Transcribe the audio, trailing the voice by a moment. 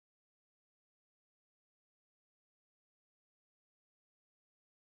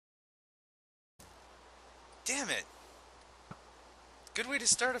damn it. Good way to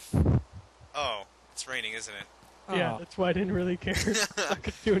start Oh, it's raining, isn't it? Yeah, that's why I didn't really care. I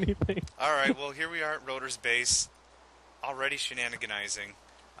could do anything. Alright, well, here we are at Rotor's base. Already shenaniganizing.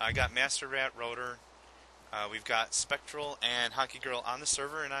 I got Mastrratt, Rotor. We've got Spectral and Hockey Girl on the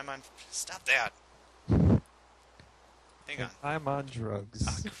server, and I'm on... Stop that! Hang on. I'm on drugs.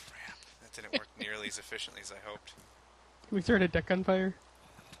 Ah, crap. That didn't work nearly as efficiently as I hoped. Can we start a deck on fire?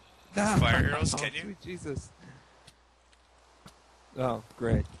 Fire arrows, can you? Sweet Jesus. Oh,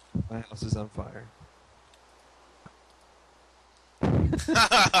 great. My house is on fire.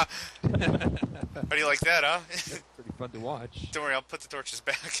 How do you like that, huh? That's pretty fun to watch. Don't worry, I'll put the torches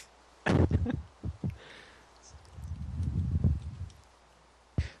back.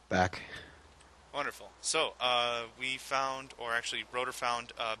 Back. Wonderful. So, we found, or actually, Rotor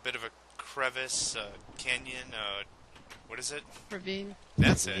found a bit of a crevice, canyon, what is it? Ravine.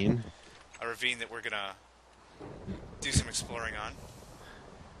 That's it. Ravine. A ravine that we're gonna do some exploring on.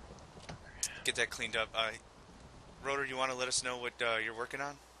 Get that cleaned up. Rotor, you want to let us know what you're working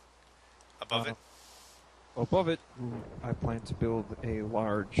on? Above it? Above it, I plan to build a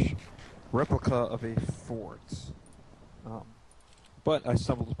large replica of a fort. But I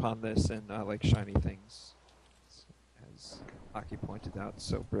stumbled upon this, and I like shiny things, as Aki pointed out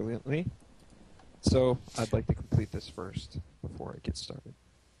so brilliantly. So I'd like to complete this first before I get started.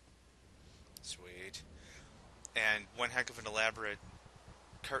 Sweet. And one heck of an elaborate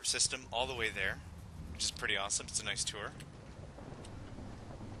cart system all the way there, which is pretty awesome. It's a nice tour.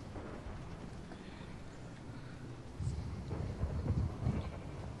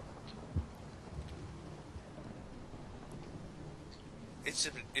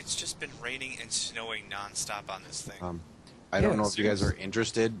 It's just been raining and snowing nonstop on this thing. I don't know if you guys are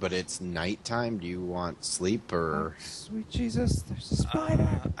interested, but it's nighttime. Do you want sleep or? Oh, sweet Jesus, there's a spider.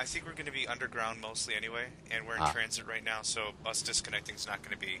 I think we're going to be underground mostly anyway, and we're in transit right now, so us disconnecting is not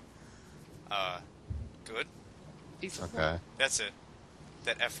going to be good. Okay. That's it.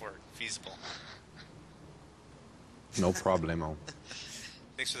 That F word, feasible. No problemo.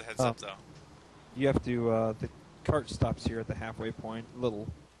 Thanks for the heads up, though. You have to, the cart stops here at the halfway point, little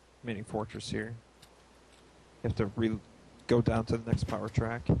mini fortress here. You have to go down to the next power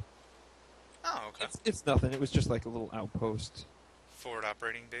track. Oh, okay. It's nothing, it was just like a little outpost. Forward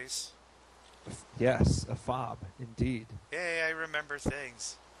operating base? Yes, a fob, indeed. Hey, I remember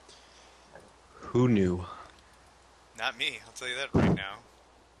things. Who knew? Not me, I'll tell you that right now.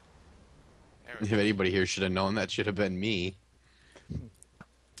 If anybody here should have known, that should have been me.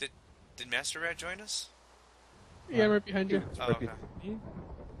 Did Mastrratt join us? Yeah, I'm right behind you. Oh, okay.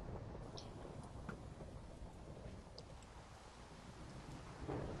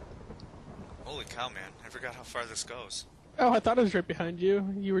 Holy cow, man. I forgot how far this goes. Oh, I thought I was right behind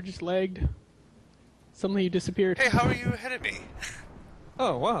you. You were just lagged. Suddenly you disappeared. Hey, how are you ahead of me?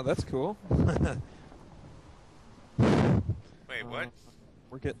 Oh, wow, that's cool. Wait, what?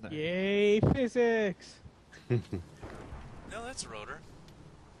 We're getting there. Yay, physics! No, that's Rotor.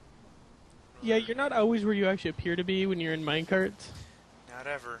 Yeah, you're not always where you actually appear to be when you're in minecarts. Not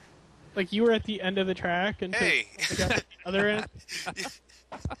ever. Like, you were at the end of the track and Hey! I got to the other end.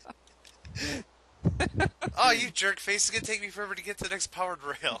 Oh, you jerk face. It's going to take me forever to get to the next powered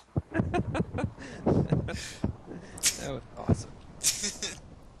rail. That was awesome.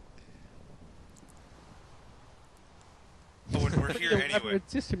 But we're here anyway. Elaborate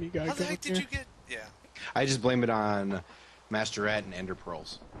system you got How the going heck did here. you get... Yeah. I just blame it on Mastrratt and Ender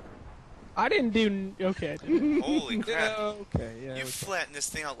Pearls. I didn't do... Okay, I didn't. Holy crap. Okay, yeah. You flattened this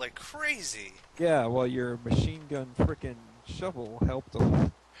thing out like crazy. Yeah, well, your machine gun frickin' shovel helped a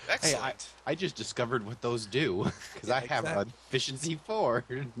lot. Hey, Excellent. I just discovered what those do, because Yeah, I have exactly. efficiency 4.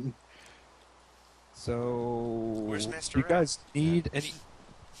 So... Where's Do Mastrratt? you guys need any...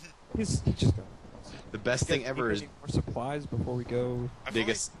 he just got... The best thing ever is Any more supplies before we go? I've dig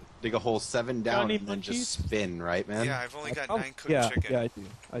only, a hole 7 down any and then just munchies? spin, right, man? yeah, I've only got Oh, 9 cooked yeah, chicken. Yeah,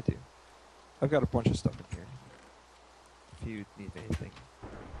 I do. I've got a bunch of stuff in here. If you need anything.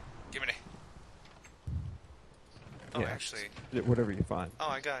 Give me a... Oh, Yeah. actually... Whatever you find. Oh,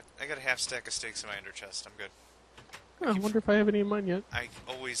 I got a half stack of steaks in my under chest. I'm good. Oh, I wonder if I have any in mine yet. I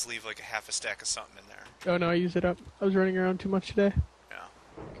always leave like a half a stack of something in there. Oh no, I used it up. I was running around too much today. Yeah.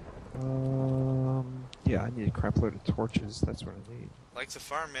 Yeah, I need a crap load of torches. That's what I need. Like the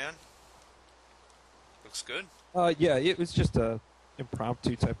farm, man. Looks good. Yeah, it was just a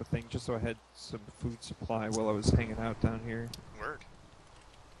impromptu type of thing, just so I had some food supply while I was hanging out down here. Word.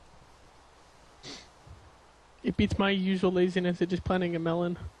 It beats my usual laziness of just planting a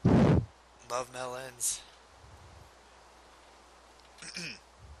melon. Love melons.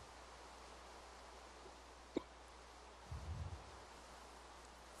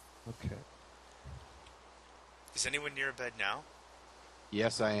 Is anyone near a bed now?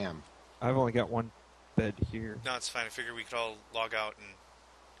 Yes, I am. I've only got one bed here. No, it's fine. I figured we could all log out and...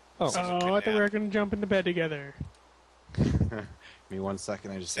 Oh, See if we Oh, could I thought we nap. were gonna jump into bed together. Give me 1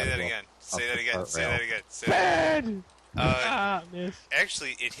 second. I just Say gotta that go again. Say up that the again. Say guardrail. that again. Say that again. Bed! Miss.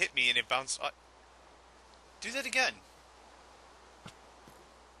 Actually, it hit me and it bounced off. Do that again.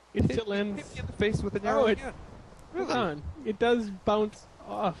 It hit, still hit ends. me in the face with an arrow it- again. Hold on. It does bounce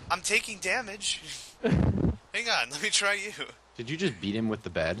off. I'm taking damage. Hang on. Let me try you. Did you just beat him with the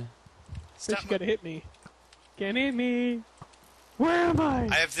bed? First Stop. you gotta hit me. Can't hit me. Where am I?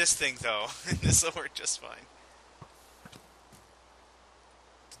 I have this thing, though. This will work just fine.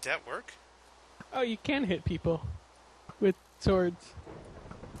 Did that work? Oh, you can hit people with swords.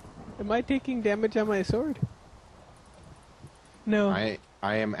 Am I taking damage on my sword? No. I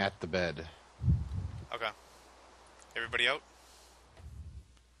am at the bed. Okay. Everybody out?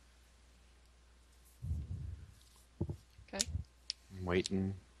 Okay. I'm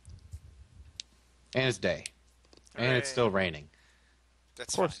waiting. And it's day. And Hooray. it's still raining.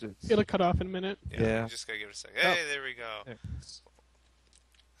 That's Of course fine. it is. It'll cut off in a minute. Yeah. We just gotta give it a second. Hey, Oh. there we go. There.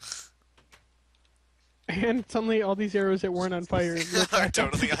 And suddenly all these arrows that weren't on fire Are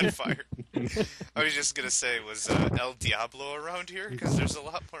totally on fire. I was just gonna say, was El Diablo around here? Because there's a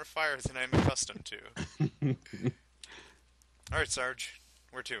lot more fire than I'm accustomed to. Alright, Sarge.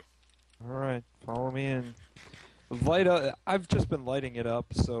 Where to? All right, follow me in. Light up. I've just been lighting it up,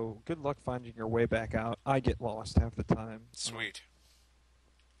 so good luck finding your way back out. I get lost half the time. Sweet.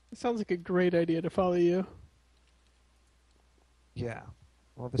 It sounds like a great idea to follow you. Yeah.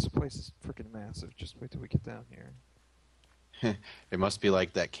 Well, this place is freaking massive. Just wait till we get down here. It must be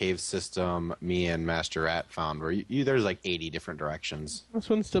like that cave system me and Mastrratt found, where there's like 80 different directions. This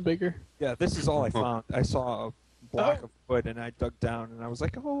one's still bigger. Yeah, this is all I found. I saw a block Oh. of wood, and I dug down, and I was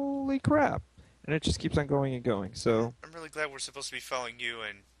like, holy crap. And it just keeps on going and going, so... I'm really glad we're supposed to be following you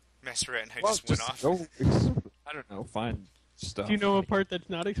and Mastrratt and I Well, just went off. go I don't know, find stuff. Do you know a part that's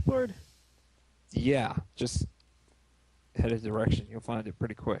not explored? Yeah, just head a direction. You'll find it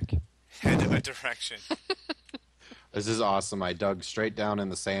pretty quick. Head a direction. This is awesome. I dug straight down in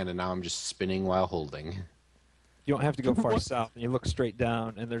the sand, and now I'm just spinning while holding. You don't have to go far What? south, and you look straight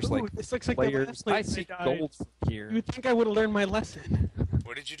down, and there's Ooh, like this looks like the layers. last I place see died. gold from here. You would think I would have learned my lesson.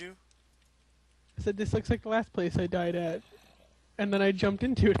 What did you do? I said, this looks like the last place I died at. And then I jumped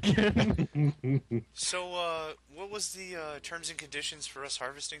into it again. So, what was the terms and conditions for us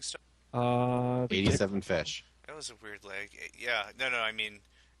harvesting stuff? 87 fish. That was a weird leg. Yeah, no, I mean,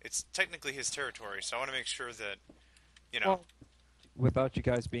 it's technically his territory, so I want to make sure that, you know... Well, without you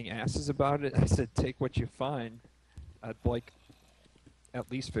guys being asses about it, I said take what you find. I'd like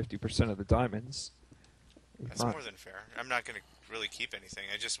at least 50% of the diamonds. That's more than fair. I'm not going to really keep anything.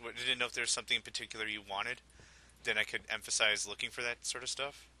 I just didn't know if there's something in particular you wanted. Then I could emphasize looking for that sort of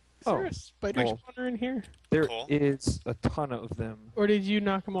stuff. Is there Oh, a spider well. spawner in here? There Cool. is a ton of them. Or did you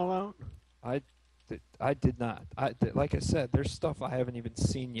knock them all out? I did not. Like I said, there's stuff I haven't even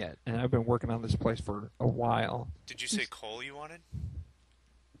seen yet, and I've been working on this place for a while. Did you say coal you wanted?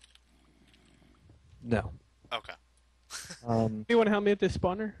 No. Okay. You want to help me at this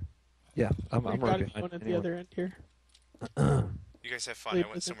spawner? Yeah, I'm We've right got behind. one at the anyway. other end here. You guys have fun. Wait, I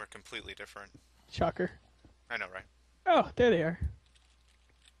went is it- somewhere completely different. Shocker. I know, right? Oh, there they are.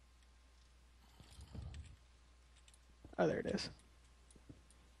 Oh, there it is.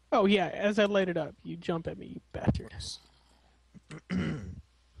 Oh, yeah, as I light it up, you jump at me, you bastard.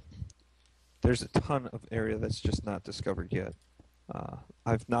 There's a ton of area that's just not discovered yet.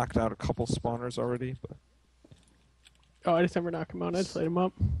 I've knocked out a couple spawners already, but Oh, I just never knock them out. I just light them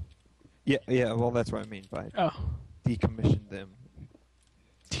up. yeah. Well, that's what I mean by Oh, decommission them,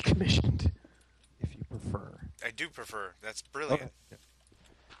 decommissioned. if you prefer. I do prefer. That's brilliant.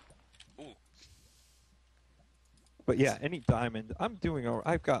 Yeah. Ooh. But yeah, any diamond, I'm doing.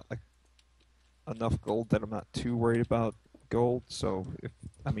 I've got like enough gold that I'm not too worried about gold. So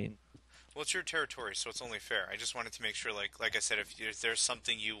Well, it's your territory, so it's only fair. I just wanted to make sure, like I said, if there's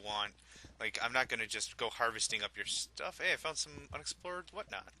something you want, like, I'm not going to just go harvesting up your stuff. Hey, I found some unexplored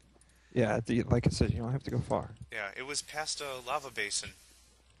whatnot. yeah, like I said, you don't have to go far. Yeah, it was past a lava basin.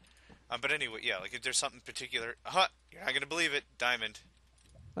 But anyway, yeah, like, if there's something particular... You're not going to believe it. Diamond.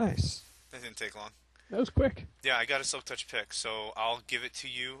 Nice. That didn't take long. That was quick. Yeah, I got a Silk Touch pick, so I'll give it to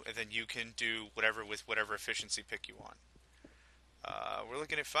you, and then you can do whatever with whatever efficiency pick you want. We're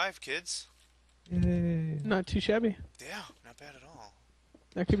looking at 5, kids. Yay. Not too shabby. Yeah, not bad at all.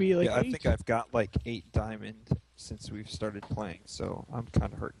 That could be like Yeah, I 8. think I've got like 8 diamond since we've started playing, so I'm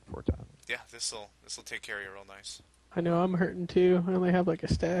kind of hurting for diamond. Yeah, this'll take care of you real nice. I know, I'm hurting too. I only have like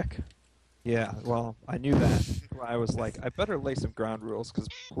a stack. Yeah, well, I knew that. I was like, I better lay some ground rules because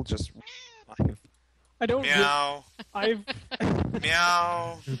we'll just. I don't. Meow. I've.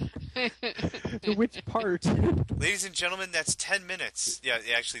 Meow. Which part? Ladies and gentlemen, that's 10 minutes. Yeah,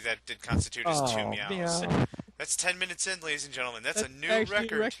 actually, that did constitute as 2 meows. meow. That's 10 minutes in, ladies and gentlemen. That's a new actually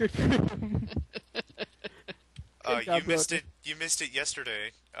a record for him. Good job, You missed Roger. it. You missed it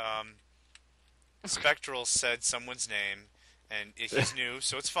yesterday. Spectral said someone's name, and he's new,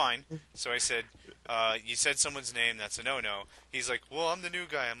 so it's fine. So I said, "You said someone's name. That's a no-no." He's like, "Well, I'm the new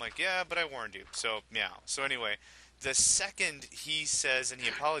guy." I'm like, "Yeah, but I warned you." So meow. So anyway, the second he says and he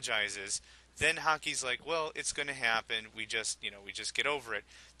apologizes, then Hockey's like, "Well, it's going to happen. We just get over it."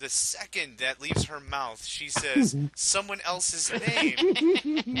 The second that leaves her mouth, she says someone else's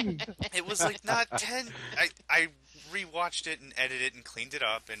name. It was like not 10. I rewatched it and edited it and cleaned it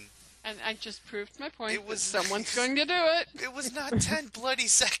up, and And I just proved my point. It was- that someone's going to do it. it was not 10 bloody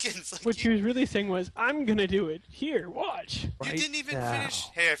seconds. Like What she was really saying was, "I'm gonna do it. Here, watch." you Right didn't even now. finish.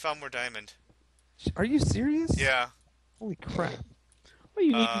 Hey, I found more diamond. Are you serious? Yeah, Holy crap. What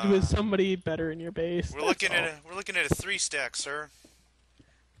you need to do is somebody better in your base. we're looking at a 3 stack, sir.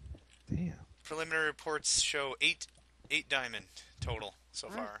 Damn. Preliminary reports show 8 diamond total so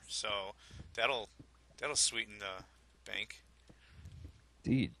far. So that'll sweeten the bank.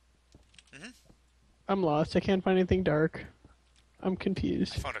 Indeed. I'm lost. I can't find anything dark. I'm I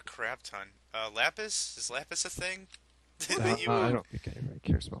confused. found a crap ton. Lapis? Is lapis a thing? I don't think anybody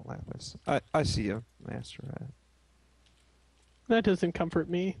cares about Lapis. I see a Mastrratt. That doesn't comfort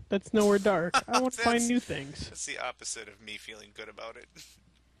me. That's nowhere dark. I want to find That's- new things. That's the opposite of me feeling good about it.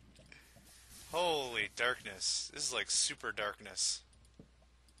 Holy darkness. This is like super darkness.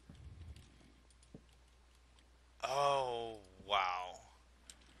 Oh, wow.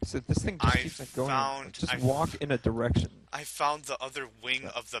 So this thing just I keeps on going. found- Just I- walk in a direction. I found the other wing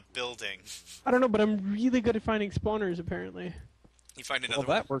of the building. I don't know, but I'm really good at finding spawners, apparently. You find Well, another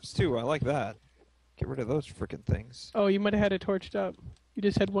that works too. I like that. Get rid of those freaking things. Oh, you might have had it torched up. You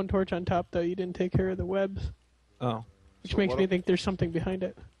just had one torch on top, though. You didn't take care of the webs, Oh. which So makes what me do- think there's something behind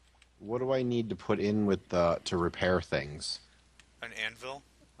it. What do I need to put in with to repair things? an anvil.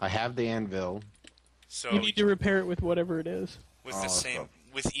 I have the anvil. So You need to repair it with whatever it is. with Oh, the same so-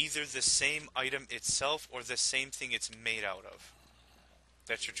 with either the same item itself or the same thing it's made out of.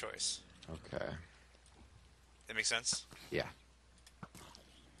 That's your choice. Okay. That makes sense? Yeah.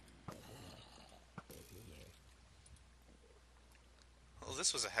 Well,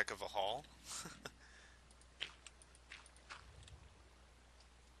 this was a heck of a haul.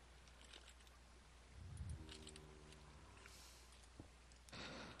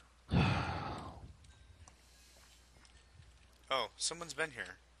 Oh, someone's been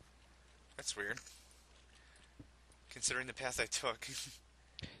here. That's weird. Considering the path I took.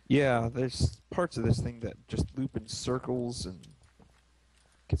 Yeah, there's parts of this thing that just loop in circles and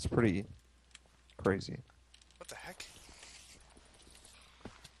gets pretty crazy. What the heck?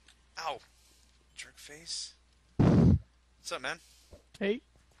 Ow. Jerk face. What's up, man? Hey,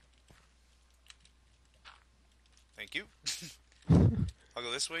 Thank you. I'll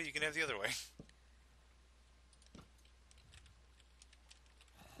go this way, you can have the other way.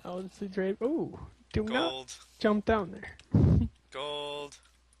 oh, this is right. Oh, do not Gold. jump down there. Gold.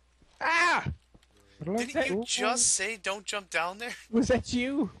 Ah! Didn't you just say don't jump down there? Was that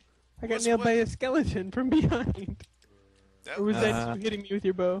you? I got Was nailed what? by a skeleton from behind. That, Or was that Uh, you hitting me with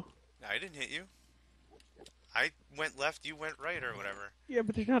your bow? I didn't hit you. I went left, you went right, or whatever. Yeah,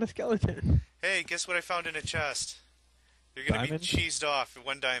 but there's not a skeleton. Hey, guess what I found in a chest? You're gonna Diamond? be cheesed off for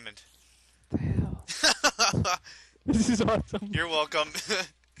 1 diamond. The hell? This is awesome. You're welcome.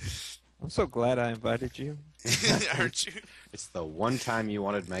 I'm so glad I invited you. Aren't you? It's the one time you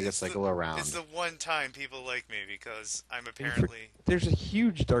wanted Megacycle around. It's the one time people like me because I'm And for- apparently There's a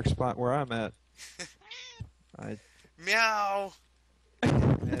huge dark spot where I'm at. meow.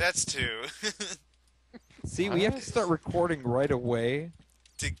 That's 2. See, we have to start recording right away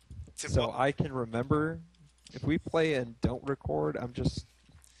to so I can remember. If we play and don't record, I'm just,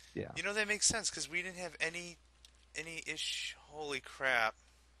 yeah. You know that makes sense because we didn't have any ish. Holy crap!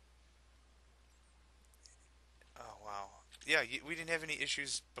 Oh wow. Yeah, we didn't have any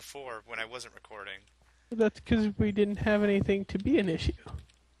issues before when I wasn't recording. That's because we didn't have anything to be an issue.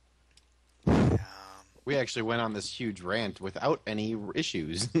 We actually went on this huge rant without any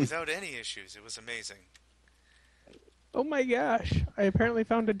issues. Without any issues, it was amazing. Oh my gosh! I apparently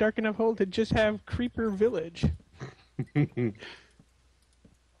found a dark enough hole to just have Creeper Village.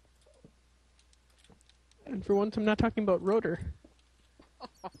 And for once, I'm not talking about Rotor.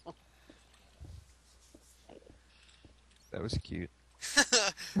 That was cute.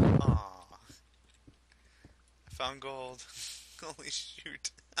 Aww. found gold. Holy shoot.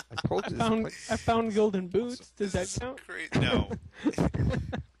 I told you. I found golden boots. Does that This is count? great. No.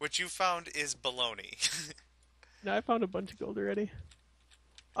 What you found is baloney. No, I found a bunch of gold already.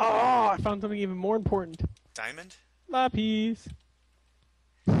 Oh, I found something even more important. Diamond? Lapis.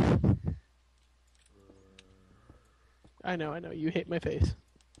 I know. You hate my face.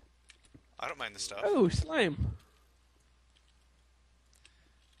 I don't mind the stuff. Oh, slime.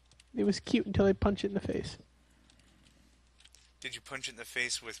 It was cute until I punched it in the face. Did you punch it in the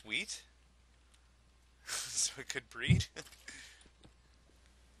face with wheat? So it could breed?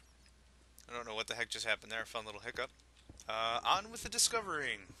 I don't know what the heck just happened there. Fun little hiccup. On with the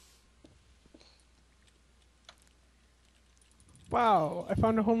discovering. Wow, I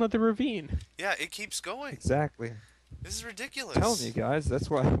found a whole nother ravine. Yeah, it keeps going. Exactly. This is ridiculous. I'm telling you guys, that's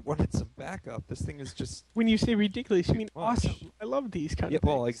why I wanted some backup. This thing is just. When you say ridiculous, you mean Much. awesome. I love these kind Yeah, of things.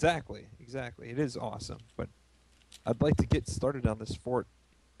 well, exactly. It is awesome, but I'd like to get started on this fort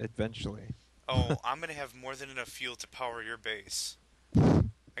eventually. Oh, I'm gonna have more than enough fuel to power your base.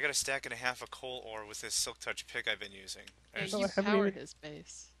 I got a stack and a half of coal ore with this silk touch pick I've been using. Yeah, So you I haven't power even- his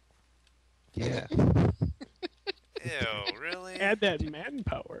base. Yeah, Ew, really? Add that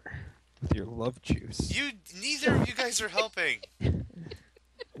manpower. with your love juice. Neither of you guys are helping.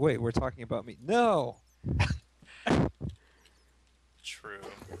 Wait, we're talking about me? No. True.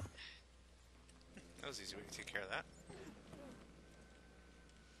 That was easy way to take care of that.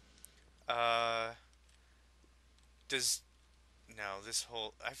 This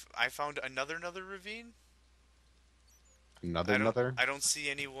whole I found another ravine. Another. I don't see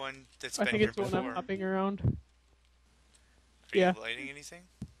anyone that's I been think here it's the one before. I'm hopping around. Are yeah. you lighting anything?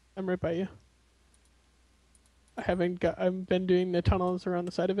 I'm right by you. I've been doing the tunnels around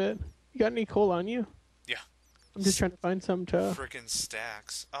the side of it. You got any coal on you? Yeah. I'm just trying to find some to... Frickin'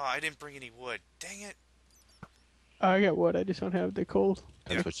 stacks. Oh, I didn't bring any wood. Dang it. I got wood, I just don't have the coal.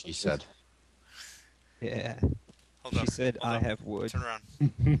 That's Yeah. what she said. Yeah. Hold She up. said, Hold "I up. have wood." Turn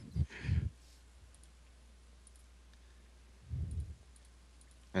around.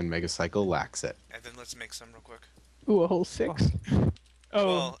 And Megacycle lacks it. And then let's make some real quick. Ooh, a whole 6. Oh,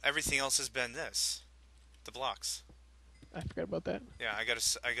 Well, everything else has been this. The blocks. I forgot about that. Yeah, I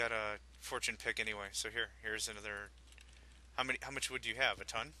got a fortune pick anyway. So here's another. How much wood do you have? A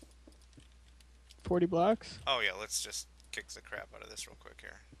ton? 40 blocks. Oh yeah, let's just kick the crap out of this real quick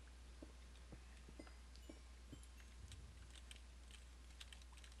here.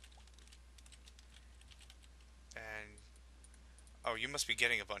 And oh, you must be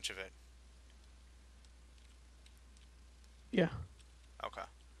getting a bunch of it. Yeah. Okay.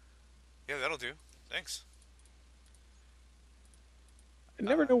 Yeah, that'll do. Thanks. I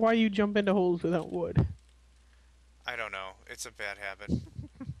never know why you jump into holes without wood. I don't know. It's a bad habit.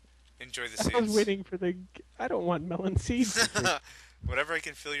 Enjoy the seeds. I was waiting for the... I don't want melon seeds. Whatever I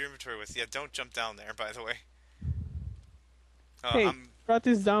can fill your inventory with. Yeah, don't jump down there, by the way. Hey, I'm brought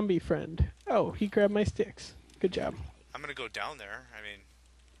this zombie friend. Oh, he grabbed my sticks. Good job. gonna go down there. I mean,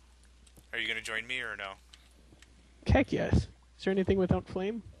 are you gonna join me or no? Heck yes. Is there anything without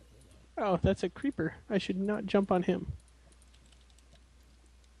flame? Oh, that's a creeper. I should not jump on him.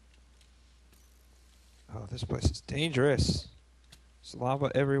 Oh, this place is dangerous. There's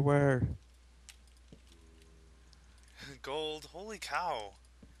lava everywhere. Gold. Holy cow.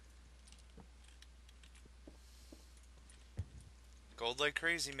 Gold like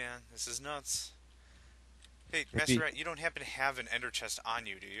crazy, man. This is nuts. Hey, Maybe- Mastrratt, you don't happen to have an ender chest on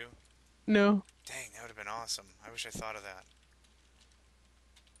you, do you? No, Dang, that would have been awesome. I wish I thought of that.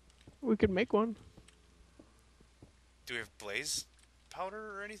 we could make one. Do we have blaze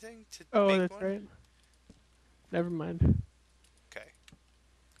powder or anything to Oh, make that's one? right. Never mind. Okay.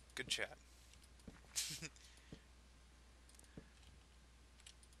 Good chat.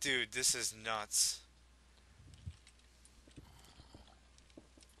 Dude, this is nuts.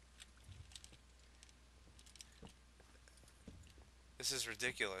 This is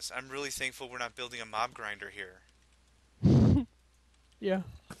ridiculous. I'm really thankful we're not building a mob grinder here. Yeah.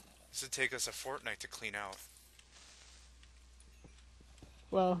 This would take us a fortnight to clean out.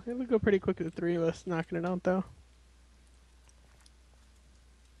 Well, it would go pretty quick with the 3 of us knocking it out, though.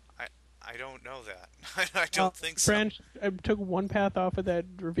 I don't know that. I don't think so. Branch, I took one path off of that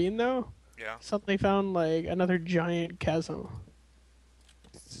ravine, though. Yeah. Suddenly found, like, another giant chasm.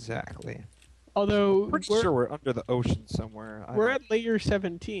 Exactly. Although, Pretty we're, sure we're under the ocean somewhere. we're at layer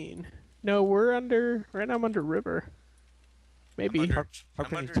 17. No, we're under... Right now I'm under river. Maybe. I'm under, How I'm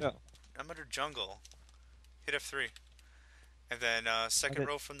can under, you tell? I'm under jungle. Hit F3. And then second Okay.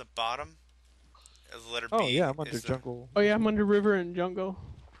 row from the bottom, the letter Oh B yeah, I'm under is the- jungle. Oh, yeah, I'm under river and jungle.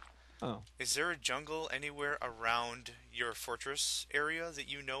 Oh. Is there a jungle anywhere around your fortress area that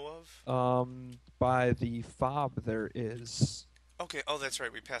you know of? By the fob there is. Okay, oh, that's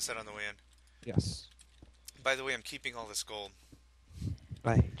right. We passed that on the way in. Yes. By the way, I'm keeping all this gold.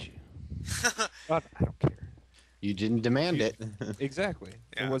 I hate you. But I don't care. You didn't demand it. Exactly.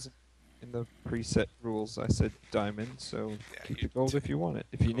 Yeah. It wasn't in the preset rules. I said diamond, so Yeah, keep you the gold if you want it.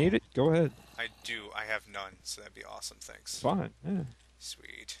 If you Cool. need it, go ahead. I do. I have none, so that'd be awesome. Thanks. Fine. Yeah.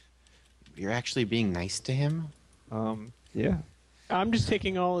 Sweet. You're actually being nice to him? Yeah. I'm just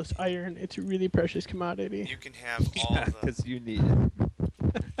taking all this iron. It's a really precious commodity. You can have all the. Because you need it.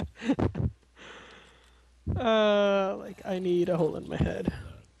 Like I need a hole in my head.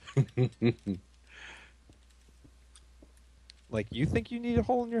 Like, you think you need a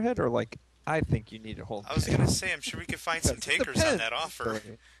hole in your head, or like, I think you need a hole in I was your gonna head? say, I'm sure we could find some It takers on that depends. offer.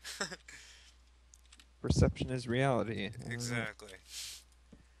 Perception is reality. Exactly.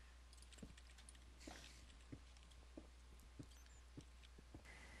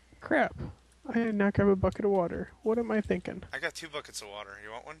 Crap. I did not grab a bucket of water. What am I thinking? I got 2 buckets of water.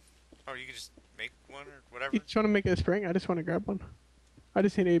 You want one? Or you can just make one or whatever. You just want to make it a spring? I just want to grab one. I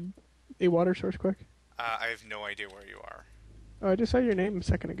just need a water source quick. I have no idea where you are. Oh, I just saw your name a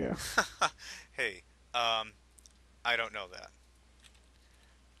second ago. Hey, I don't know that.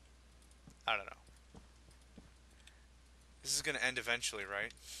 I don't know. This is gonna end eventually,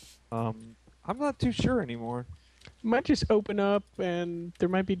 right? I'm not too sure anymore. Might just open up and there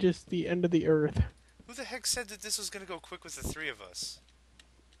might be just the end of the earth. Who the heck said that this was gonna go quick with the 3 of us?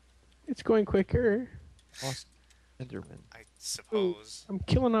 It's going quicker. Lost Enderman. I suppose. I'm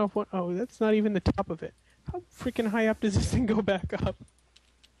killing off one. Oh, that's not even the top of it. How freaking high up does this thing go back up?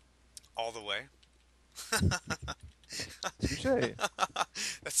 All the way. Touche.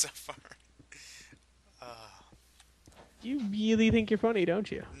 That's so far. You really think you're funny,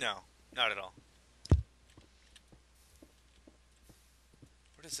 don't you? No, not at all.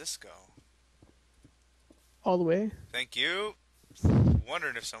 Where does this go? All the way? Thank you.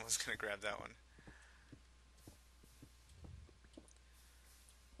 Wondering if someone's gonna grab that one.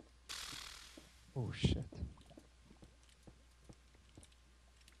 Oh shit.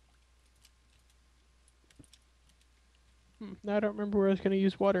 Now I don't remember where I was going to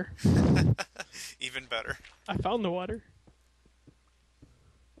use water. Even better. I found the water.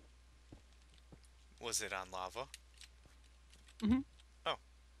 Was it on lava? Mhm. Oh.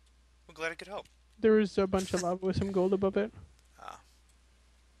 I'm glad I could help. There was a bunch of lava with some gold above it. Ah.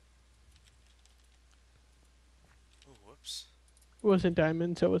 Ooh, whoops. It wasn't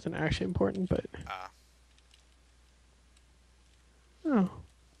diamond, so it wasn't actually important, but... Ah. Oh. And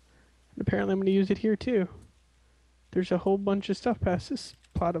apparently I'm going to use it here, too. There's a whole bunch of stuff past this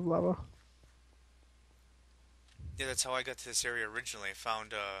plot of lava. Yeah, that's how I got to this area originally. I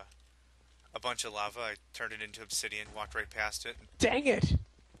found a bunch of lava. I turned it into obsidian, walked right past it. Dang it!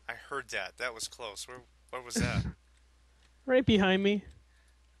 I heard that. That was close. Where was that? Right behind me.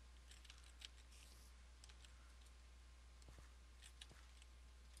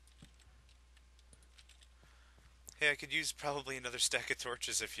 Hey, I could use probably another stack of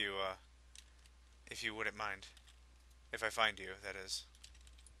torches if you wouldn't mind. If I find you, that is.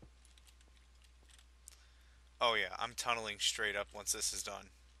 Oh yeah, I'm tunneling straight up once this is done.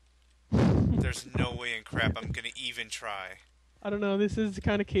 There's no way in crap I'm gonna even try. I don't know, this is the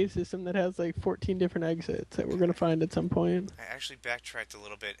kind of cave system that has like 14 different exits that we're going to find at some point. I actually backtracked a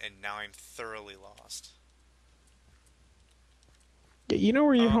little bit and now I'm thoroughly lost. Yeah, you know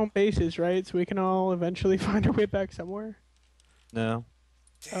where your home base is, right? So we can all eventually find our way back somewhere. No.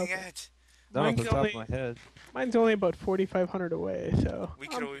 Dang Okay. it! Not off the Mine's top only- of my head. Mine's only about 4,500 away, so... We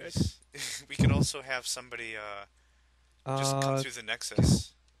could I'm always we could also have somebody just come through the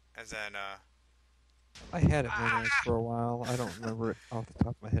nexus and then I had it memorized for a while. I don't remember it off the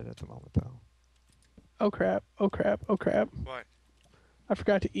top of my head at the moment, though. Oh crap, oh crap, oh crap. what? I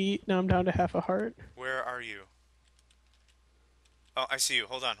forgot to eat, now I'm down to half a heart. Where are you? Oh, I see you.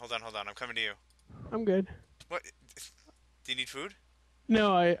 Hold on. I'm coming to you. I'm good. What? Do you need food?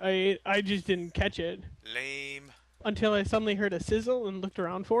 No, I just didn't catch it. Lame. Until I suddenly heard a sizzle and looked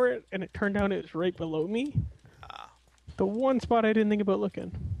around for it, and it turned out it was right below me. Ah. The one spot I didn't think about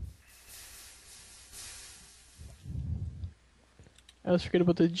looking. I always forget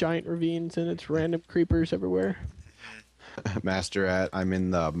about the giant ravines and its random creepers everywhere. Mastrratt, I'm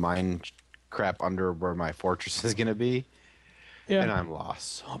in the mine crap under where my fortress is gonna be, Yeah. and I'm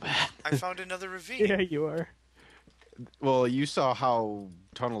lost so bad. I found another ravine. Yeah, you are. Well, you saw how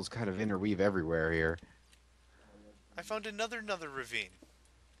tunnels kind of interweave everywhere here. I found another ravine.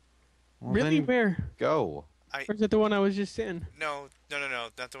 Well, Really? then Where? go. Or is it the one I was just in? No,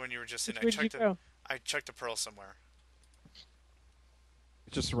 not the one you were just in. Which way did you go? I chucked a pearl somewhere.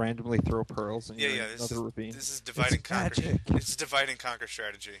 Just randomly throw pearls and Yeah, you're yeah. in another ravine. This is divide and conquer. Magic. It's divide and conquer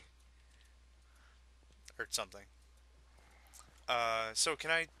strategy, or something. So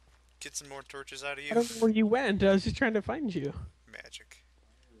can I get some more torches out of you? I don't know where you went. I was just trying to find you. Magic.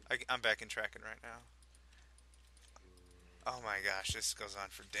 I'm back in tracking right now. Oh my gosh, this goes on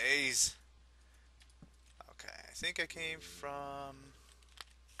for days. Okay, I think I came from...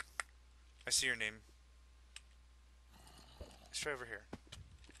 I see your name. Let's try over here.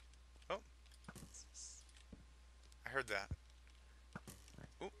 Oh. I heard that.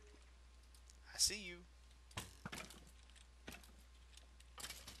 Oh. I see you.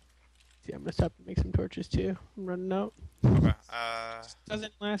 See, I'm gonna stop and make some torches too. I'm running out. Okay.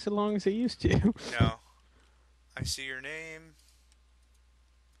 Doesn't last as long as it used to. No. I see your name.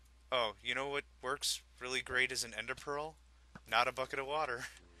 Oh, you know what works really great as an ender pearl? Not a bucket of water.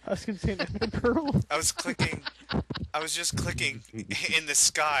 I was gonna say another pearl. I was just clicking in the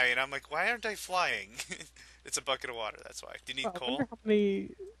sky, and I'm like, why aren't I flying? It's a bucket of water, that's why. Do you need I coal? wonder how many...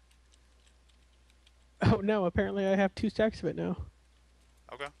 Oh no, apparently I have 2 stacks of it now.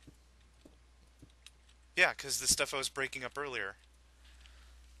 Okay. Yeah, because the stuff I was breaking up earlier.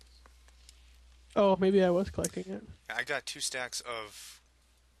 Oh, maybe I was collecting it. I got 2 stacks of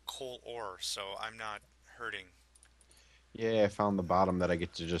coal ore, so I'm not hurting. Yeah, I found the bottom that I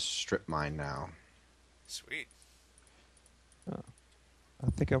get to just strip mine now. Sweet. I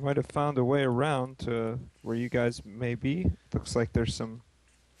think I might have found a way around to where you guys may be. Looks like there's some...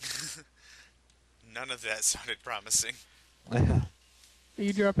 None of that sounded promising. Are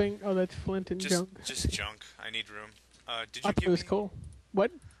you dropping? Oh, that's flint and Just, junk. just junk. I need room. Did I you thought it give was me? coal.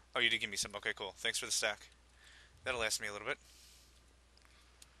 What? Oh, you did give me some. Okay, cool. Thanks for the stack. That'll last me a little bit.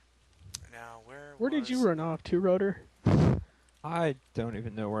 Now, Where did you run off to, Rotor? I don't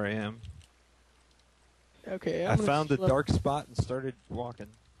even know where I am. Okay, I found a dark spot and started walking.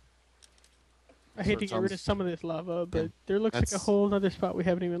 I hate So to it get rid of sounds- some of this lava, but there looks like a That's- whole other spot we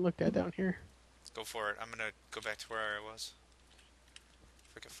haven't even looked at down here. Let's go for it. I'm gonna go back to where I was.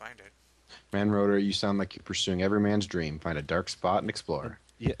 If I can find it. Man, Rotor, you sound like you're pursuing every man's dream. Find a dark spot and explore.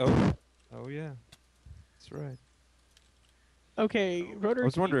 Yeah. Oh yeah. That's right. Okay, Rotor. I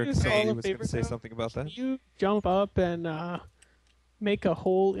was wondering if somebody all a was going favor to say now? something about Can that. you jump up and make a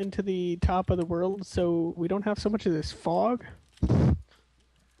hole into the top of the world so we don't have so much of this fog?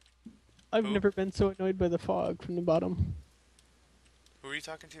 I've Who? never been so annoyed by the fog from the bottom. Who are you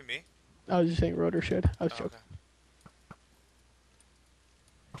talking to? Me? I was just saying Rotor should. I was Oh, joking.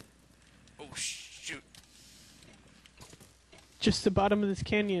 okay. Oh shoot! Just the bottom of this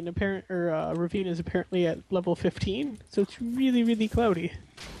canyon, ravine, is apparently at level 15, so it's really, really cloudy.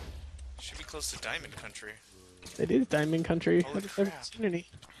 Should be close to Diamond Country. It is Diamond Country. Holy I just haven't crap. seen any.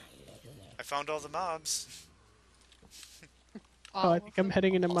 I found all the mobs. Oh, I think I'm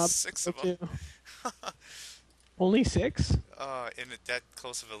heading into all mob 6 of too. them. Only 6? And that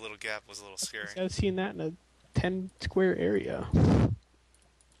close of a little gap was a little scary. I've seen that in a 10 square area.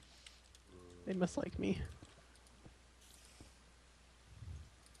 They must like me.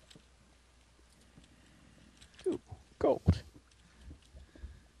 Ooh, gold.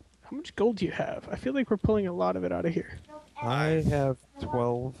 How much gold do you have? I feel like we're pulling a lot of it out of here. I have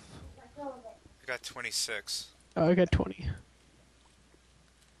 12. I got 26. Oh, I got 20.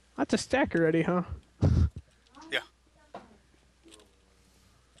 That's a stack already, huh? Yeah.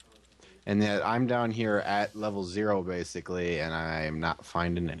 And yet I'm down here at level 0 basically, and I'm not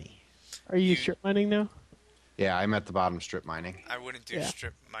finding any. Are you You- strip mining now? Yeah, I'm at the bottom strip mining. I wouldn't do Yeah.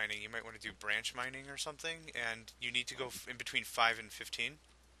 strip mining. You might want to do branch mining or something, and you need to go in between 5 and 15.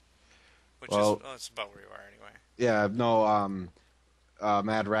 Which Well- is, it's about where you are anyway. Yeah, no,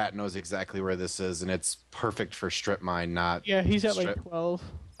 Mad Rat knows exactly where this is, and it's perfect for strip mine, not... Yeah, he's at like Strip. 12.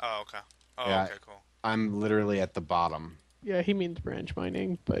 Oh, okay. Oh, Yeah. okay, cool. I'm literally at the bottom. Yeah, he means branch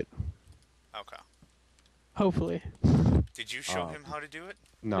mining, but Okay. hopefully. Did you show him how to do it?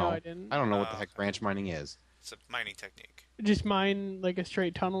 No, I didn't. I don't know what the Oh, heck okay. branch mining is. It's a mining technique. Just mine like a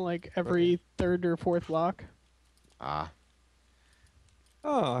straight tunnel, like every third or fourth block. Ah,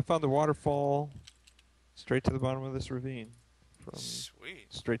 Oh, I found a waterfall straight to the bottom of this ravine. From Sweet.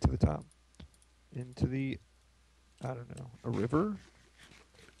 straight to the top. Into the, I don't know, a river?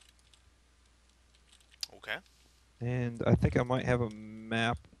 Okay. And I think I might have a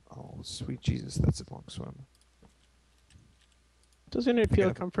map. Oh, sweet Jesus, that's a long swim. Doesn't it feel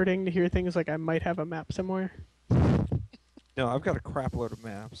Yeah. comforting to hear things like I might have a map somewhere? No, I've got a crap load of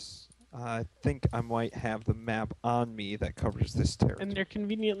maps. I think I might have the map on me that covers this territory. And they're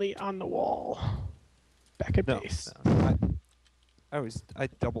conveniently on the wall. back at No, base. no. I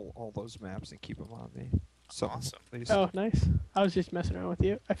double all those maps and keep them on me. So Awesome. at least. Oh, nice. I was just messing around with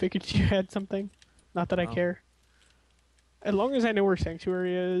you. I figured you had something. Not that I Oh. care. As long as I know where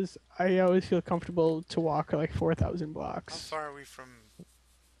Sanctuary is, I always feel comfortable to walk like 4,000 How blocks. far are we from?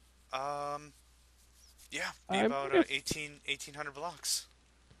 Yeah, be I'm about gonna- 1,800 blocks.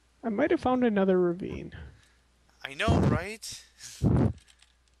 I might have found another ravine. I know, right?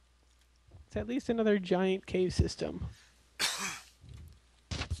 It's at least another giant cave system.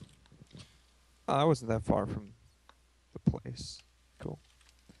 I wasn't that far from the place. Cool.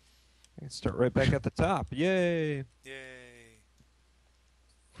 I can start right back at the top. Yay! Yay!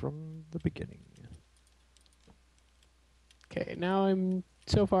 From the beginning. Okay, now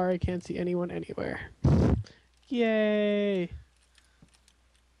so far I can't see anyone anywhere. Yay!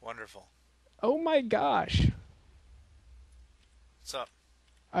 Wonderful. Oh my gosh! What's up?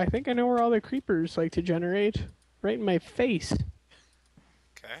 I think I know where all the creepers like to generate. Right in my face.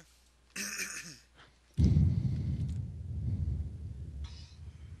 Okay.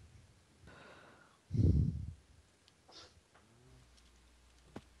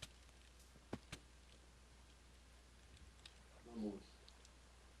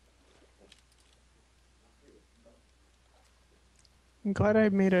 I'm glad I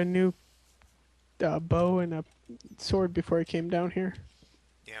made a new bow and a sword before I came down here.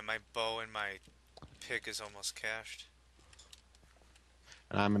 Yeah, my bow and my pick is almost cached.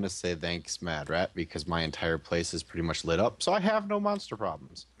 And I'm going to say thanks, Mastrratt, because my entire place is pretty much lit up, so I have no monster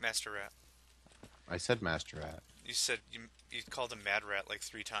problems. Mastrratt. I said Mastrratt. You said you called him Mad Rat like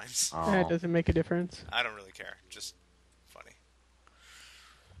 3 times. That doesn't make a difference. I don't really care. Just funny.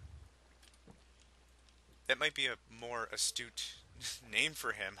 That might be a more astute name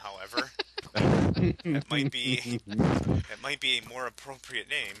for him, however. That might be a more appropriate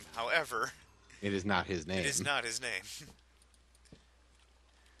name. However, It is not his name. it is not his name.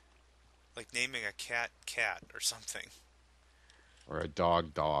 Like naming a cat or something. Or a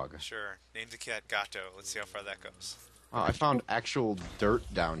dog. Sure. Name the cat Gato. Let's see how far that goes. Oh, I found actual dirt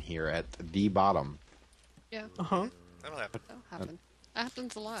down here at the bottom. Yeah, Uh-huh. That'll happen. that'll happen. That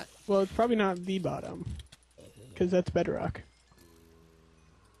happens a lot. Well, it's probably not the bottom. Because that's bedrock.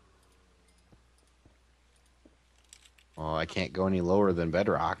 Well, I can't go any lower than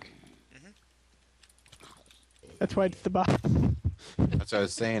bedrock. That's why it's the bottom. That's what I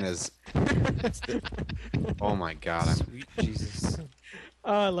was saying is... Oh my god, I'm... Sweet Jesus.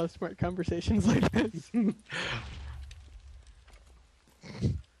 Oh, I love smart conversations like this.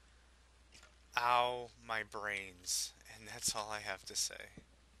 Ow, my brains. And that's all I have to say.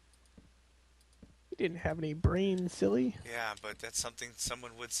 You didn't have any brains, silly. Yeah, but that's something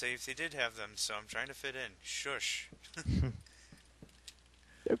someone would say if they did have them, so I'm trying to fit in. Shush.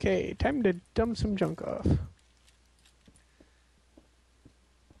 Okay, time to dump some junk off.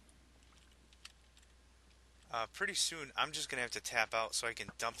 Pretty soon, I'm just gonna have to tap out so I can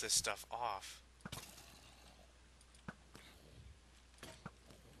dump this stuff off.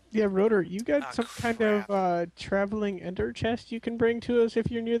 Yeah, Rotor, you got Ah, some kind crap. of traveling ender chest you can bring to us if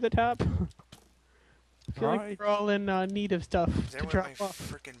you're near the top? I feel like Right. we're all in need of stuff There to went drop my off.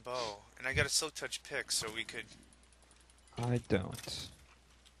 frickin' bow. And I got a silk touch pick, so we could... I don't.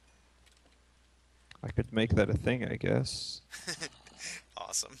 I could make that a thing, I guess.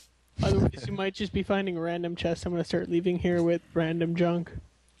 Awesome. Otherwise, you might just be finding random chests I'm going to start leaving here with random junk.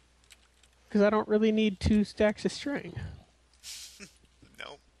 Because I don't really need 2 stacks of string.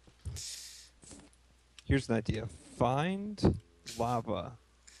 Nope. Here's an idea. Find lava.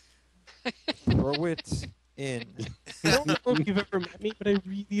 Throw it in. I don't know if you've ever met me, but I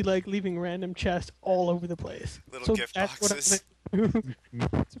really like leaving random chests all over the place. Little so gift that's boxes. What I'm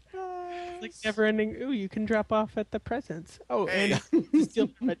gonna do. Like never ending. Ooh, you can drop off at the presents. Oh, Hey. and steal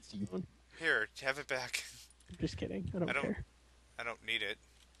my redstone. Here, have it back. I'm just kidding. I don't, I don't- care. I don't need it.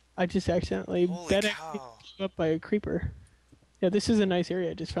 I just accidentally Holy bet cow. up by a creeper. Yeah, this is a nice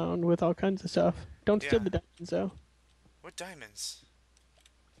area I just found with all kinds of stuff. Don't steal Yeah. the diamonds though. What diamonds?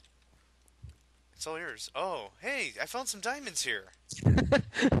 It's all yours. Oh, hey, I found some diamonds here.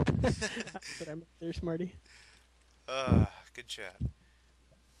 But I'm there, Smarty. Good chat.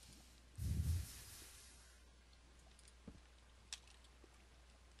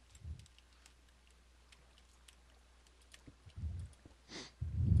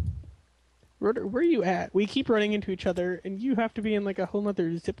 Rotor, where are you at? We keep running into each other, and you have to be in like a whole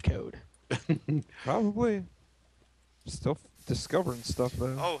nother zip code. Probably. Still discovering stuff,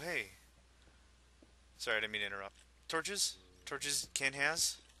 though. Oh, hey. Sorry, I didn't mean to interrupt. Torches? Torches can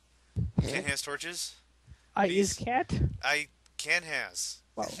has? Can has torches? Is Please. cat? I can has.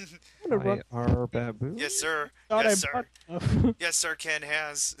 Wow. I'm gonna run. By our baboon? Yes, sir. Thought Yes, I sir. bought enough. Yes, sir. Ken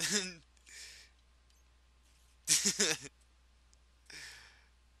has.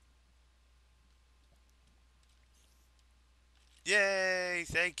 Yay!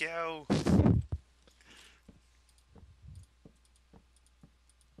 Thank you.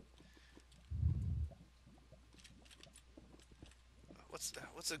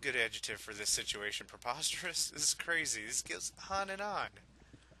 What's a good adjective for this situation? Preposterous? This is crazy. This goes on and on.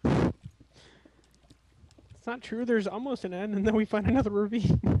 It's not true. There's almost an end, and then we find another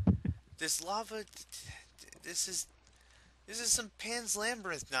ravine. This lava. This is some Pan's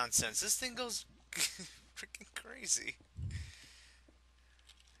Labyrinth nonsense. This thing goes freaking crazy.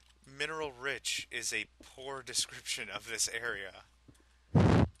 Mineral rich is a poor description of this area.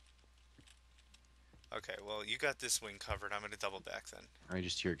 Okay, well, you got this wing covered. I'm going to double back then. I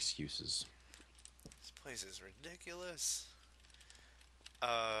just hear excuses. This place is ridiculous.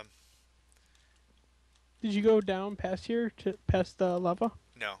 Did you go down past here to past the lava?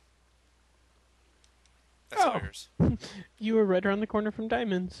 No. That's all Oh. yours. You were right around the corner from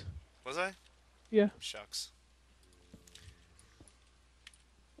diamonds. Was I? Yeah. Shucks.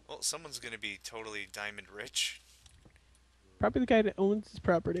 Well, someone's going to be totally diamond rich. Probably the guy that owns this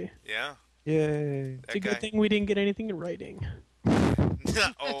property. Yeah. Yay. It's a That guy. good thing we didn't get anything in writing.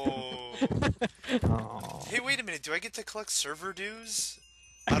 Oh. Aw. Hey, wait a minute. Do I get to collect server dues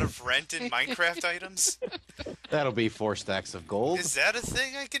out of rent and Minecraft items? That'll be 4 stacks of gold. Is that a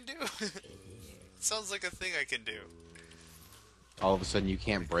thing I can do? Sounds like a thing I can do. All of a sudden, you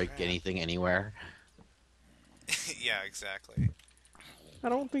can't break Crap. anything anywhere. Yeah, exactly. I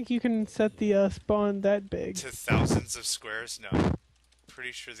don't think you can set the spawn that big. To thousands of squares? No.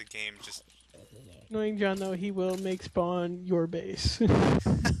 Pretty sure the game just Knowing John, though, he will make spawn your base.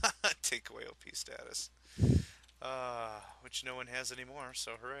 take away OP status. Which no one has anymore,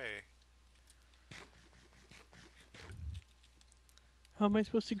 so hooray. How am I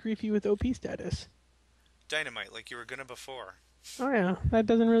supposed to grief you with OP status? Dynamite, like you were gonna before. Oh yeah, that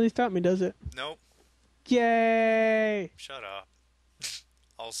doesn't really stop me, does it? Nope. Yay! Shut up.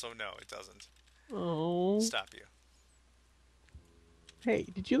 Also, no, it doesn't. Oh. Stop you. Hey,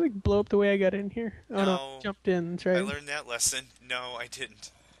 did you like blow up the way I got in here? Oh No. jumped in. That's right. I learned that lesson. No, I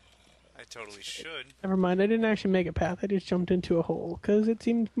didn't. I totally should. Never mind. I didn't actually make a path. I just jumped into a hole because it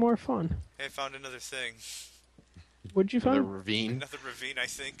seemed more fun. Hey, I found another thing. What'd you The find? ravine. Another ravine, I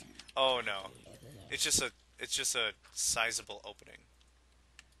think. Oh no. It's just a sizable opening.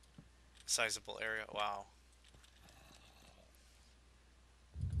 Sizable area. Wow.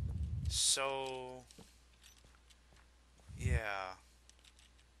 So yeah.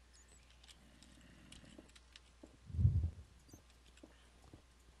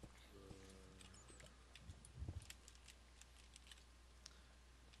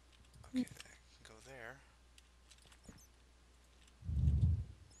 Okay, go there.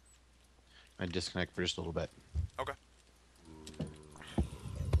 I disconnect for just a little bit. Okay.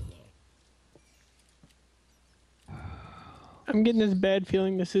 I'm getting this bad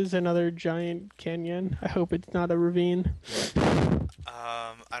feeling this is another giant canyon. I hope it's not a ravine.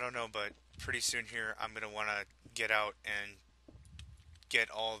 I don't know, but pretty soon here I'm gonna want to get out and get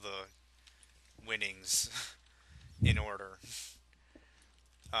all the winnings in order.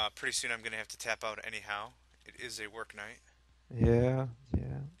 Pretty soon I'm gonna have to tap out anyhow. It is a work night. Yeah,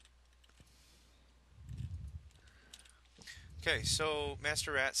 yeah. Okay, so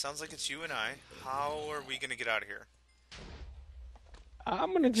Mastrratt, sounds like it's you and I. How are we gonna get out of here?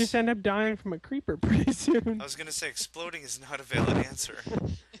 I'm gonna just end up dying from a creeper pretty soon. I was gonna say exploding is not a valid answer.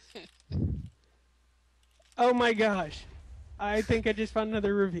 Oh my gosh. I think I just found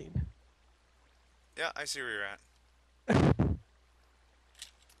another ravine. Yeah, I see where you're at. Okay,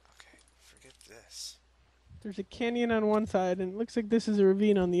 forget this. There's a canyon on one side, and it looks like this is a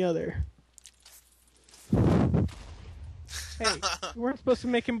ravine on the other. Hey, you weren't supposed to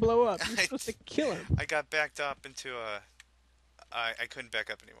make him blow up. You're supposed to kill him. I got backed up into a... I couldn't back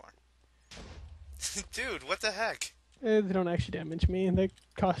up anymore. Dude, what the heck? They don't actually damage me, and that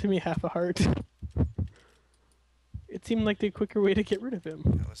costed me half a heart. It seemed like the quicker way to get rid of him.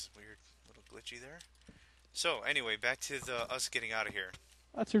 That was weird, little glitchy there. So, anyway, back to us getting out of here.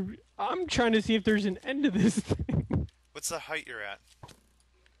 I'm trying to see if there's an end to this thing. What's the height you're at?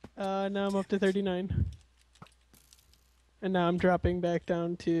 Now I'm up to 39. And now I'm dropping back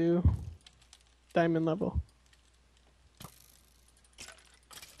down to diamond level.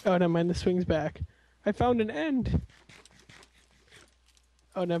 Oh, never mind. The swing's back. I found an end.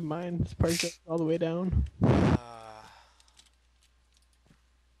 Oh, never mind. This part goes all the way down.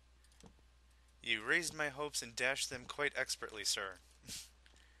 You raised my hopes and dashed them quite expertly, sir.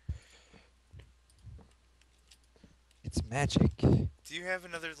 magic. Do you have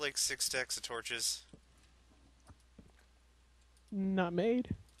another, like, 6 stacks of torches? Not made.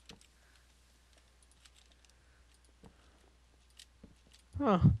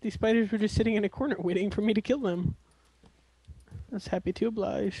 Huh. These spiders were just sitting in a corner waiting for me to kill them. I was happy to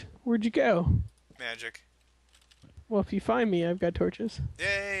oblige. Where'd you go? Magic. Well, if you find me, I've got torches.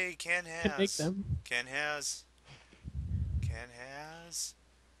 Yay! Can has. Can make them. Can has. Can has.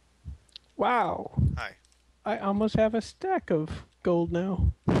 Wow. Hi. I almost have a stack of gold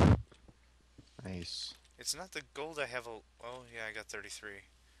now. Nice. It's not the gold I have. Oh, yeah, I got 33.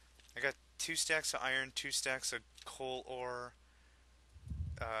 I got 2 stacks of iron, 2 stacks of coal ore,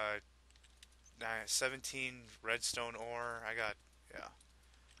 17 redstone ore. I got, yeah.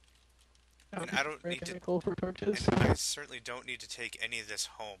 And I don't need to. Coal for torches. And I certainly don't need to take any of this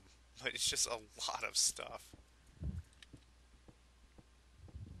home, but it's just a lot of stuff.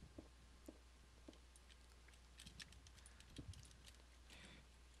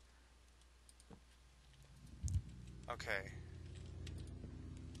 Okay.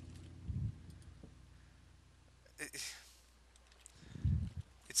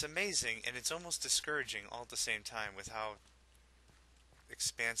 It's amazing, and it's almost discouraging all at the same time with how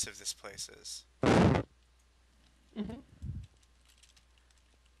expansive this place is. Mm-hmm.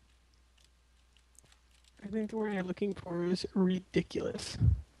 I think the word you're looking for is ridiculous.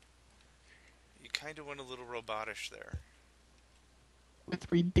 You kind of went a little robotish there.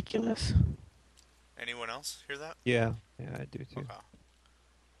 With ridiculous? Anyone else hear that? Yeah, I do too. Okay.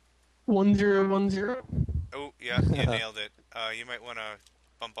 1010. Oh, yeah, you nailed it. You might want to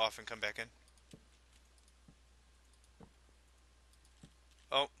bump off and come back in.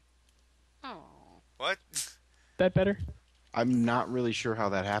 Oh, Oh. what? That better? I'm not really sure how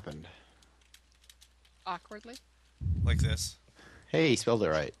that happened. Awkwardly. Like this. Hey, he spelled it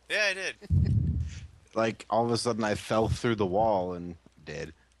right. Yeah, I did. Like, all of a sudden I fell through the wall and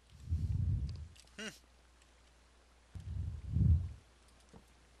did.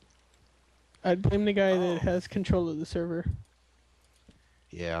 I'd blame the guy Oh. that has control of the server.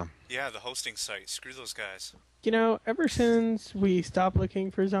 Yeah. Yeah, the hosting site. Screw those guys. You know, ever since we stopped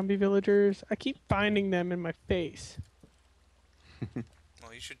looking for zombie villagers, I keep finding them in my face.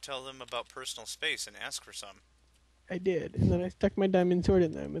 Well, you should tell them about personal space and ask for some. I did, and then I stuck my diamond sword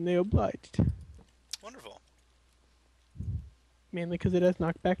in them, and they obliged. Wonderful. Mainly because it has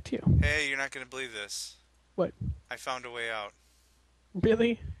knockback too. Hey, you're not going to believe this. What? I found a way out.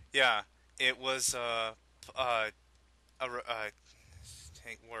 Really? Yeah, it was,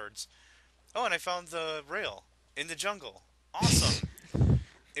 take words. Oh, and I found the rail in the jungle. Awesome.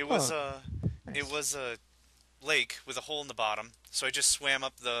 It was, it was a lake with a hole in the bottom, so I just swam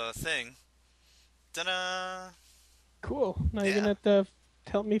up the thing. Ta-da! Cool. Now you're Yeah. gonna have to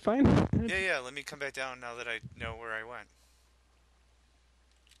help me find it. Yeah, let me come back down now that I know where I went.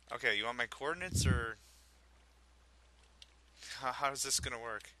 Okay, you want my coordinates, or how's this gonna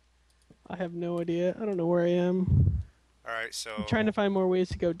work? I have no idea. I don't know where I am. Alright, so... I'm trying to find more ways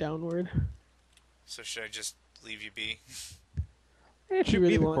to go downward. So should I just leave you be? I actually Shoot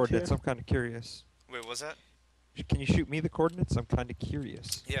really me the want coordinates. to. I'm kind of curious. Wait, what was that? Can you shoot me the coordinates? I'm kind of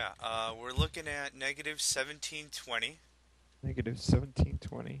curious. Yeah, we're looking at negative 1720, Negative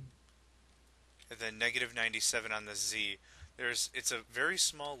 1720. and then negative 97 on the Z. It's a very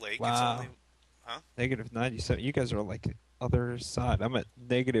small lake. It's Wow. only... Negative 97. You guys are like the other side. I'm at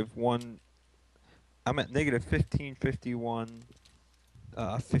negative 1. I'm at negative 1551,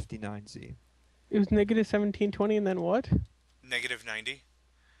 59Z. It was negative 1720, and then what? Negative 90.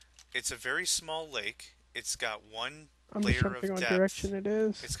 It's a very small lake. It's got one I'm just layer trying to of figure out what depth. direction it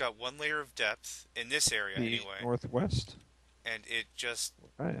is. It's got one layer of depth in this area The anyway. northwest. And it just...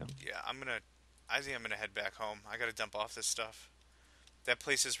 I am. Yeah, I think I'm gonna head back home. I gotta dump off this stuff. That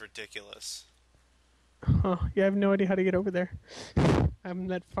place is ridiculous. Huh. Yeah, I have no idea how to get over there. I'm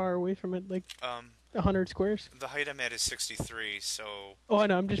that far away from it, like 100 squares. The height I'm at is 63, so Oh, I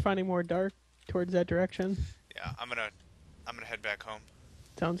know. I'm just finding more dark towards that direction. yeah, I'm gonna head back home.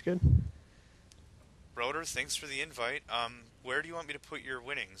 Sounds good. Rotor, thanks for the invite. Where do you want me to put your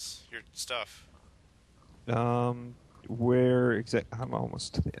winnings, your stuff? Where exactly? I'm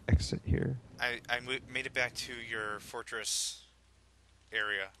almost to the exit here. Made it back to your fortress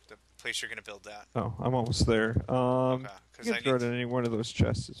area, the place you're gonna build that. Oh, I'm almost there. Okay, You because can I throw need. it in any one of those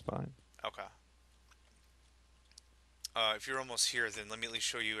chests is fine. Okay. If you're almost here, then let me at least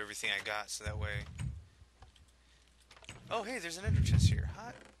show you everything I got, so that way. Oh, hey, there's an ender chest here.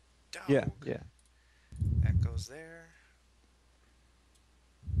 Hot dog. Yeah. That goes there.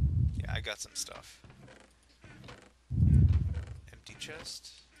 Yeah, I got some stuff. Empty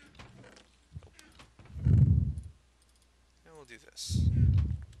chest. Nope. we'll do this.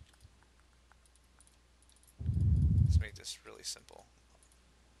 Let's make this really simple.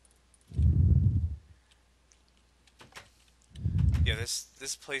 Yeah,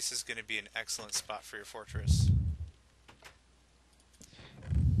 this place is going to be an excellent spot for your fortress.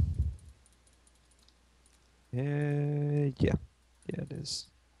 Yeah. Yeah, it is.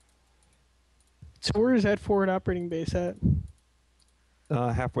 So where is that forward operating base at?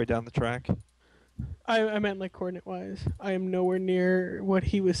 Halfway down the track. I meant like coordinate wise. I am nowhere near what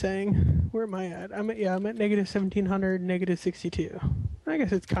he was saying. Where am I at? I'm at negative 1700, negative 62. I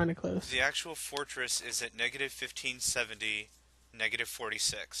guess it's kind of close. The actual fortress is at negative 1570, negative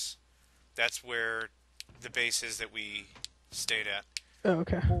 46. That's where the base is that we stayed at. Oh,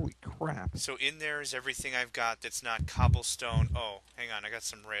 okay. Holy crap. So in there is everything I've got that's not cobblestone. Oh, hang on, I got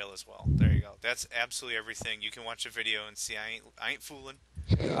some rail as well. There you go. That's absolutely everything. You can watch a video and see I ain't fooling.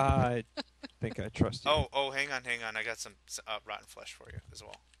 I think I trust you. Oh, hang on. I got some rotten flesh for you as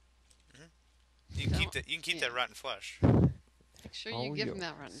well. You can keep that. You can keep that rotten flesh. Make sure you Oh, give yo. him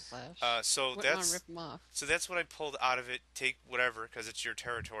that rotten flesh. So Wouldn't wanna that's rip him off. so that's what I pulled out of it. Take whatever because it's your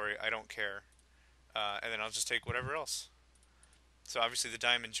territory. I don't care. And then I'll just take whatever else. So obviously the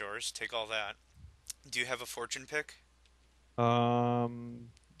diamond's yours. Take all that. Do you have a fortune pick?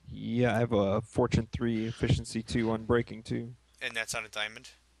 Yeah, I have a Fortune 3, Efficiency 2, Unbreaking 2. And that's on a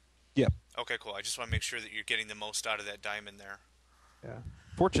diamond? Yep. Okay, cool. I just want to make sure that you're getting the most out of that diamond there. Yeah.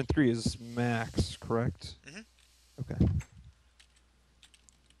 Fortune 3 is max, correct? Mhm. Okay.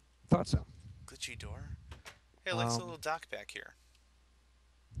 Thought so. Glitchy door. Hey, let's a little dock back here.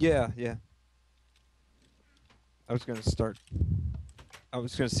 Yeah. I was going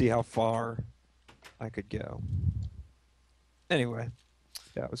to see how far I could go. Anyway,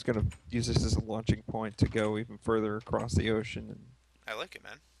 yeah, I was going to use this as a launching point to go even further across the ocean. And I like it,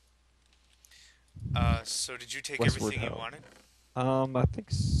 man. So did you take Westward everything you Ho. wanted? I think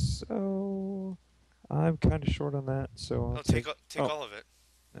so. I'm kind of short on that, so I'll Take oh, all of it.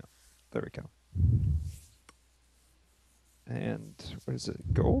 there we go. And what is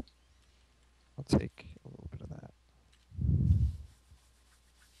it? Gold? I'll take a little bit of that.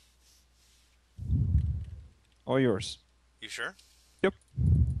 All yours. You sure? Yep.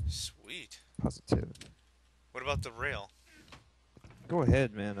 Sweet. Positive. What about the rail? Go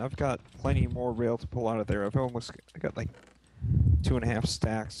ahead, man. I've got plenty more rail to pull out of there. I got like 2.5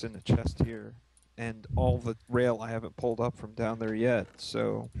 stacks in the chest here, and all the rail I haven't pulled up from down there yet.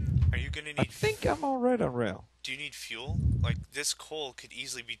 So Are you gonna need? I think I'm all right on rail. Do you need fuel? Like this coal could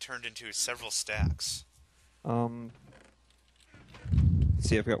easily be turned into several stacks. Let's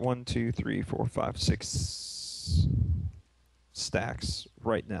see, I've got 1, 2, 3, 4, 5, 6 stacks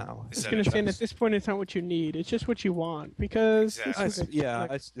right now. Is I was that going a to say, and at chest? this point, it's not what you need. It's just what you want. Because Exactly. this is Yeah,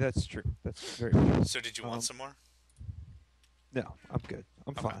 like, that's true. That's very true. So did you want some more? No, I'm good.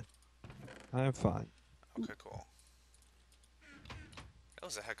 I'm Okay. fine. I'm fine. Okay, cool. That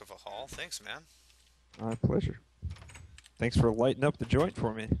was a heck of a haul. Thanks, man. My pleasure. Thanks for lighting up the joint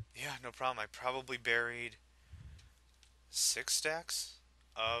for me. Yeah, no problem. I probably buried 6 stacks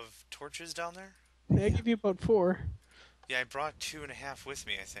of torches down there. they give you about 4. Yeah, I brought 2.5 with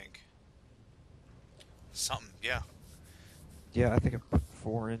me, I think. Something, yeah. Yeah, I think I put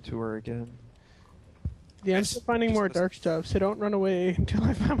 4 into her again. Yeah, I'm Yes. still finding more dark stuff, so don't run away until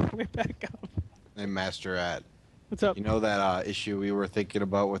I find my way back up. Hey, Mastrratt, What's up? you know that issue we were thinking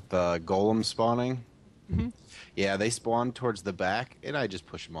about with the golem spawning? Mm-hmm. Yeah, they spawn towards the back, and I just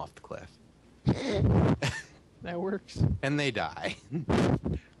push them off the cliff. That works. And they die.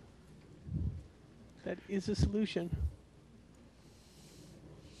 That is a solution.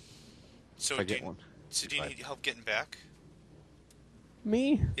 So If I do get you, one. so do you need help getting back?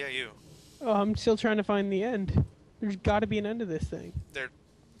 Me? Yeah, you. Oh, I'm still trying to find the end. There's got to be an end to this thing. They're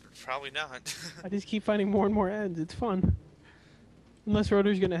probably not. I just keep finding more and more ends. It's fun. Unless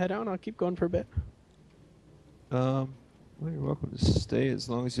Rotor's going to head out, I'll keep going for a bit. Well, you're welcome to stay as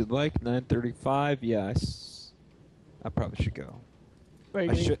long as you'd like. 9:35. Yeah, I probably should go. Are you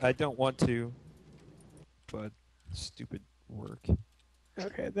gonna- I don't want to, but stupid work.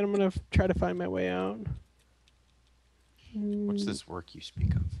 Okay, then I'm going to try to find my way out. What's this work you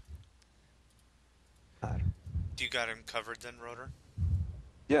speak of? I don't. Do you got him covered then, Rotor?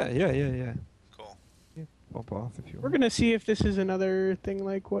 Yeah. Cool. Yeah, bump off if you We're want. going to see if this is another thing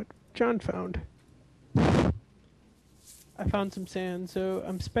like what John found. I found some sand, so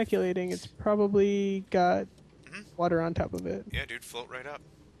I'm speculating it's probably got Mhm. water on top of it. Yeah, dude, float right up.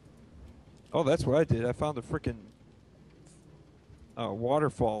 Oh, that's what I did. I found a freaking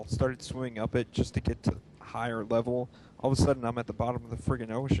waterfall. Started swimming up it just to get to higher level. All of a sudden, I'm at the bottom of the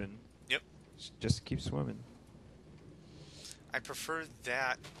friggin' ocean. Yep. Just keep swimming. I prefer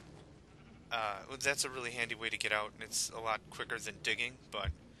that. Well, that's a really handy way to get out, and it's a lot quicker than digging, but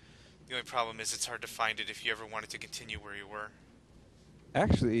the only problem is it's hard to find it if you ever wanted to continue where you were.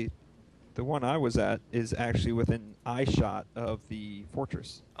 Actually, the one I was at is actually within eye shot of the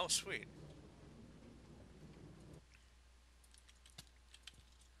fortress. Oh, sweet.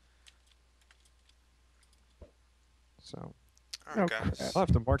 So Alright, Oh, guys. crap. I'll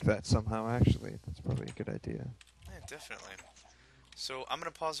have to mark that somehow, actually. That's probably a good idea. Yeah, definitely. So I'm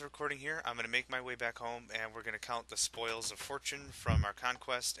going to pause the recording here. I'm going to make my way back home, and we're going to count the spoils of fortune from our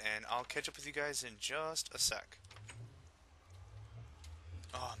conquest, and I'll catch up with you guys in just a sec.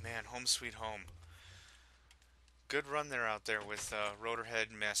 Oh man, home sweet home. Good run there out there with Rotorhead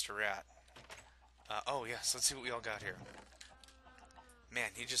and Mastrratt. Oh yes, let's see what we all got here. Man,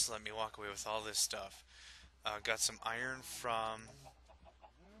 he just let me walk away with all this stuff. Got some iron from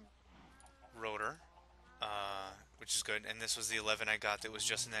Rotor, which is good. And this was the 11 I got that was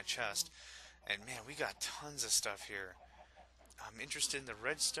just in that chest. And man, we got tons of stuff here. I'm interested in the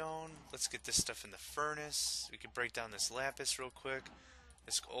redstone. Let's get this stuff in the furnace. We can break down this lapis real quick.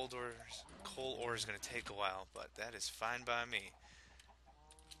 This coal ore is going to take a while, but that is fine by me.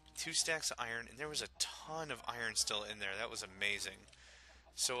 2 stacks of iron, and there was a ton of iron still in there. That was amazing.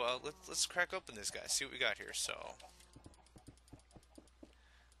 So let's crack open this guy, see what we got here. So,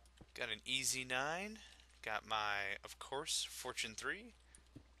 got an easy 9. Got my, of course, fortune 3.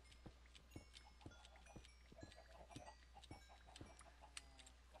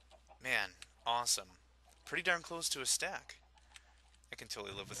 Man, awesome. Pretty darn close to a stack. I can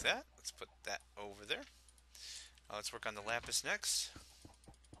totally live with that. Let's put that over there. Let's work on the lapis next.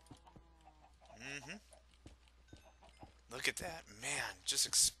 Look at that. Man, just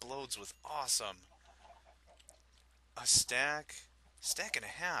explodes with awesome. A stack and a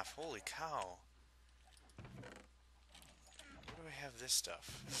half. Holy cow. Where do I have this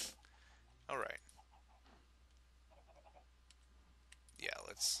stuff? Alright. Yeah,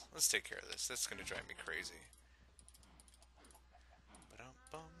 let's take care of this. That's gonna drive me crazy.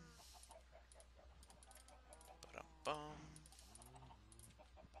 Ba-dum-bum. Ba-dum-bum.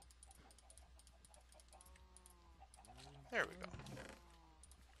 There we go.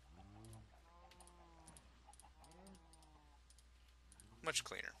 Much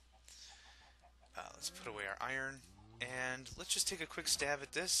cleaner. Let's put away our iron. And let's just take a quick stab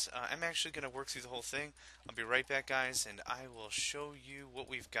at this. I'm actually going to work through the whole thing. I'll be right back, guys, and I will show you what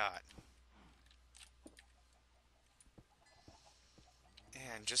we've got.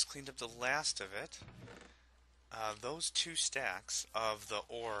 And just cleaned up the last of it. Those 2 stacks of the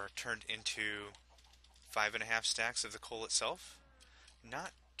ore turned into 5.5 stacks of the coal itself.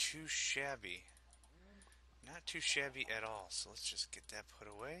 Not too shabby. Not too shabby at all. So let's just get that put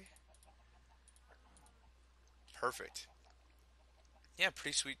away. Perfect. Yeah,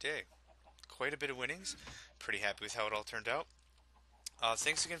 pretty sweet day. Quite a bit of winnings. Pretty happy with how it all turned out.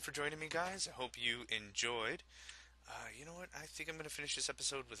 Thanks again for joining me, guys. I hope you enjoyed. You know what? I think I'm going to finish this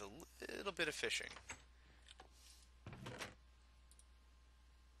episode with a little bit of fishing.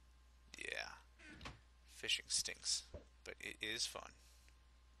 Yeah. Fishing stinks, but it is fun.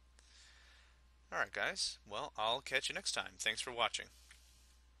 Alright, guys. Well, I'll catch you next time. Thanks for watching.